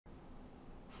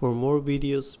For more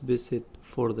videos, visit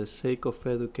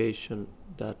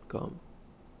forthesakeofeducation.com.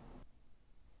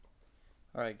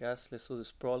 Alright guys, let's do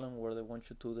this problem where they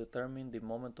want you to determine the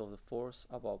moment of the force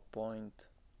about point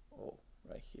O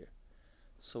right here.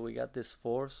 So we got this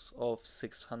force of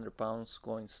 600 pounds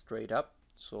going straight up,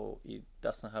 so it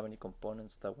doesn't have any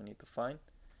components that we need to find.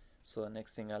 So the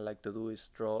next thing I like to do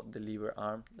is draw the lever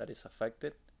arm that is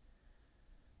affected.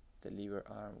 The lever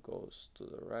arm goes to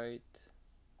the right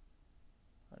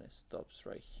and it stops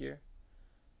right here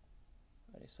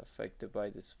and is affected by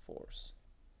this force.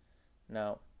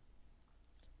 Now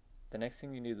the next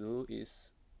thing you need to do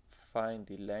is find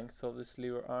the length of this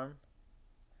lever arm.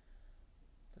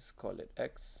 Let's call it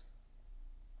X.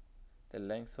 The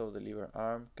length of the lever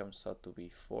arm comes out to be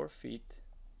 4 feet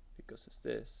because it's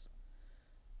this,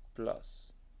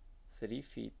 plus 3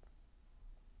 feet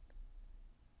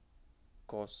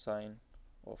cosine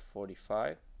of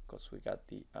 45, because we got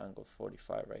the angle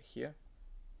 45 right here,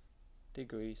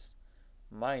 degrees,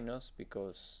 minus,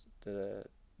 because the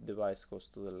device goes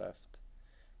to the left,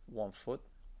 1 foot.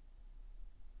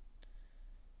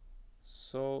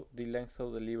 So the length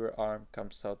of the lever arm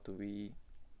comes out to be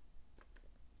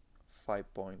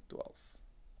 5.12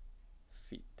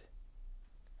 feet.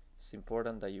 It's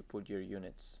important that you put your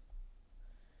units.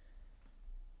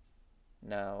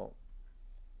 Now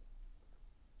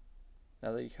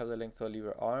that you have the length of the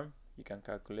lever arm, you can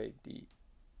calculate the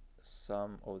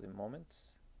sum of the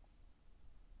moments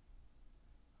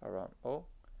around O.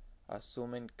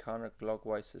 Assuming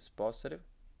counterclockwise is positive,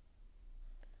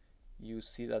 you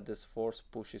see that this force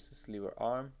pushes this lever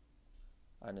arm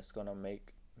and it's gonna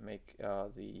make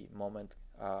the moment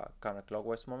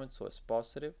counterclockwise moment, so it's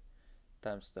positive,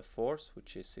 times the force,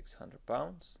 which is 600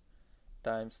 pounds,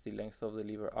 times the length of the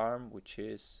lever arm, which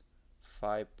is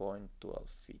 5.12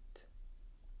 feet.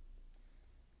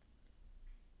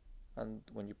 And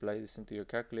when you apply this into your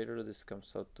calculator, this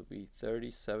comes out to be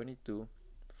 3072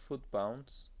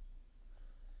 foot-pounds.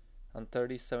 And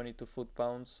 3072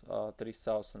 foot-pounds,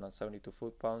 3072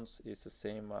 foot-pounds is the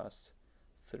same as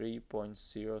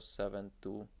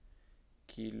 3.072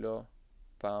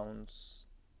 kilo-pounds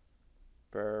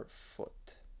per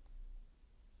foot.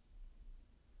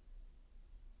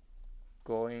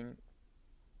 Going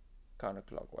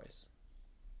counterclockwise.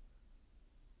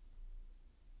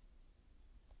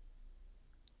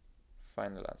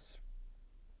 Final answer.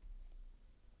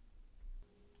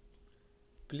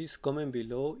 Please comment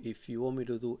below if you want me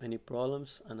to do any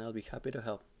problems and I'll be happy to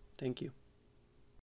help. Thank you.